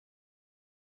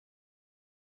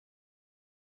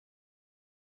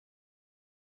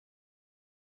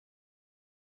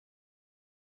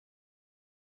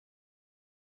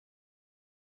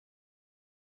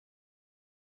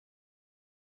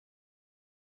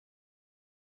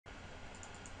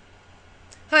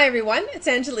Hi everyone, it's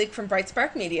Angelique from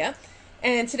Brightspark Media,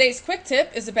 and today's quick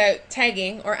tip is about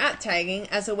tagging or @tagging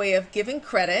as a way of giving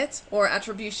credit or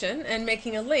attribution and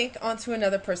making a link onto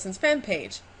another person's fan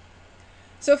page.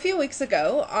 So a few weeks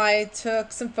ago I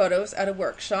took some photos at a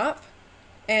workshop,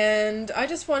 and I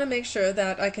just want to make sure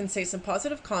that I can say some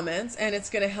positive comments, and it's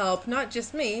going to help not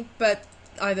just me but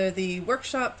either the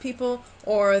workshop people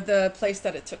or the place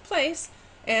that it took place,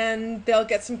 and they'll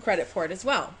get some credit for it as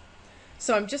well.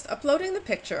 So I'm just uploading the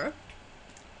picture,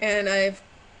 and I've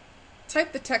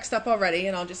typed the text up already,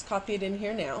 and I'll just copy it in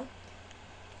here now.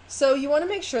 So you want to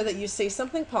make sure that you say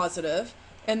something positive,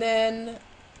 and then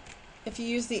if you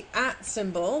use the @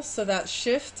 symbol, so that's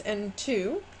Shift and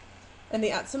 2, and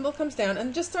the @ symbol comes down,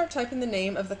 and just start typing the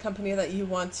name of the company that you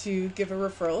want to give a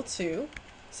referral to.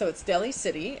 So it's Delhi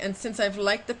City, and since I've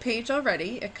liked the page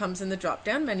already, it comes in the drop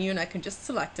down menu and I can just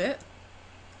select it.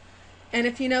 And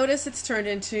if you notice, it's turned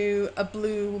into a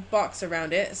blue box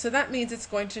around it, so that means it's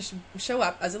going to show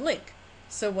up as a link.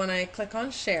 So when I click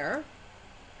on share,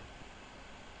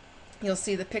 you'll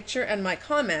see the picture and my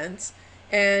comments,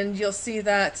 and you'll see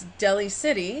that Delhi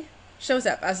City shows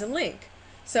up as a link.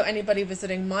 So anybody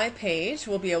visiting my page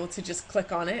will be able to just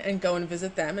click on it and go and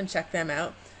visit them and check them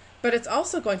out. But it's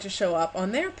also going to show up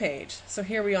on their page. So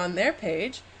here we are on their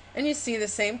page, and you see the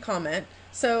same comment.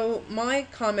 So my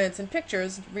comments and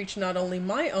pictures reach not only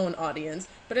my own audience,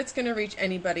 but it's going to reach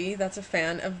anybody that's a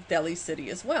fan of Delhi City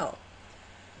as well.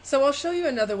 So I'll show you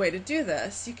another way to do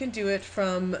this. You can do it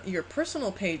from your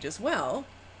personal page as well.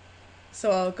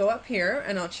 So I'll go up here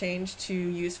and I'll change to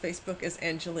use Facebook as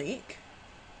Angelique.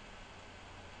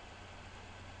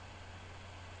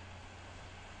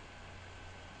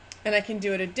 And I can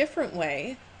do it a different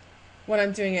way when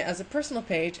I'm doing it as a personal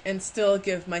page and still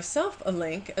give myself a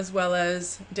link, as well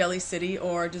as Delhi City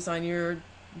or Design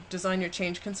Your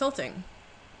Change Consulting.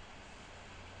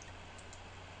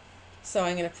 So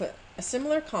I'm going to put a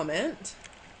similar comment,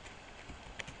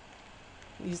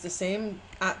 use the same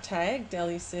 @ tag,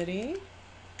 Delhi City,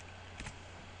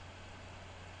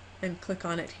 and click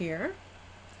on it here.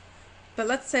 But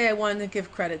let's say I wanted to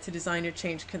give credit to Design Your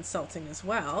Change Consulting as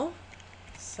well.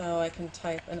 So I can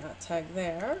type an @ tag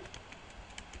there.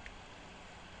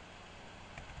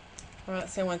 Or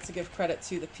let's say I want to give credit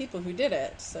to the people who did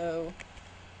it. So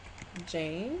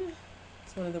Jane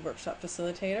is one of the workshop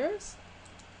facilitators,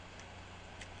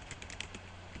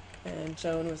 and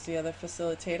Joan was the other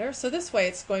facilitator. So this way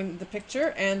it's going, the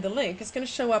picture and the link is going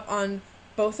to show up on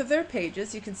both of their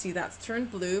pages. You can see that's turned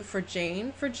blue for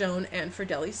Jane, for Joan, and for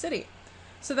Delhi City.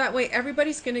 So that way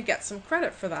everybody's going to get some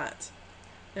credit for that.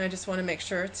 And I just want to make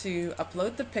sure to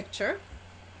upload the picture.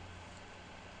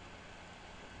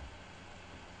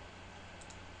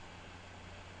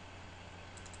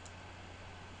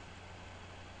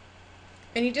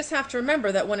 And you just have to remember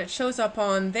that when it shows up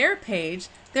on their page,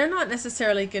 they're not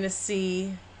necessarily going to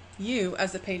see you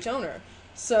as the page owner.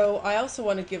 So I also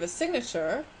want to give a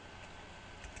signature,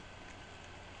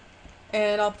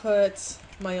 and I'll put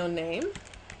my own name.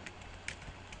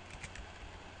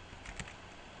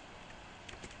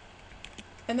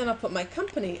 And then I'll put my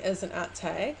company as an @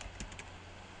 tag.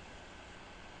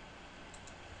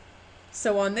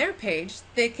 So on their page,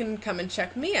 they can come and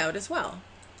check me out as well.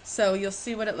 So you'll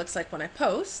see what it looks like when I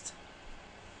post.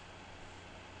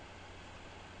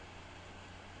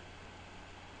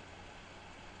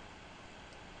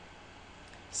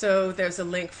 So there's a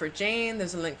link for Jane,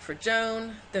 there's a link for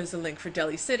Joan, there's a link for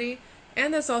Delhi City,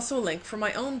 and there's also a link for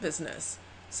my own business.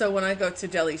 So when I go to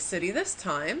Delhi City this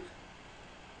time,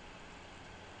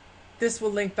 this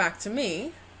will link back to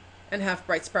me and have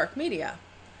Brightspark Media.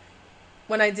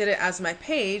 When I did it as my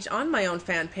page, on my own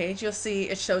fan page, you'll see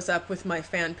it shows up with my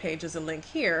fan page as a link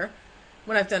here.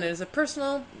 When I've done it as a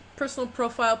personal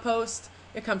profile post,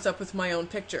 it comes up with my own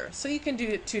picture. So you can do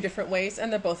it 2 different ways,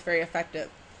 and they're both very effective.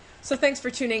 So thanks for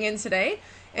tuning in today,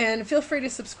 and feel free to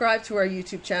subscribe to our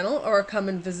YouTube channel or come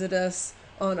and visit us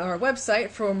on our website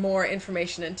for more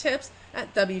information and tips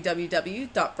at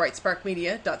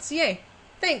www.brightsparkmedia.ca.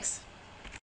 Thanks!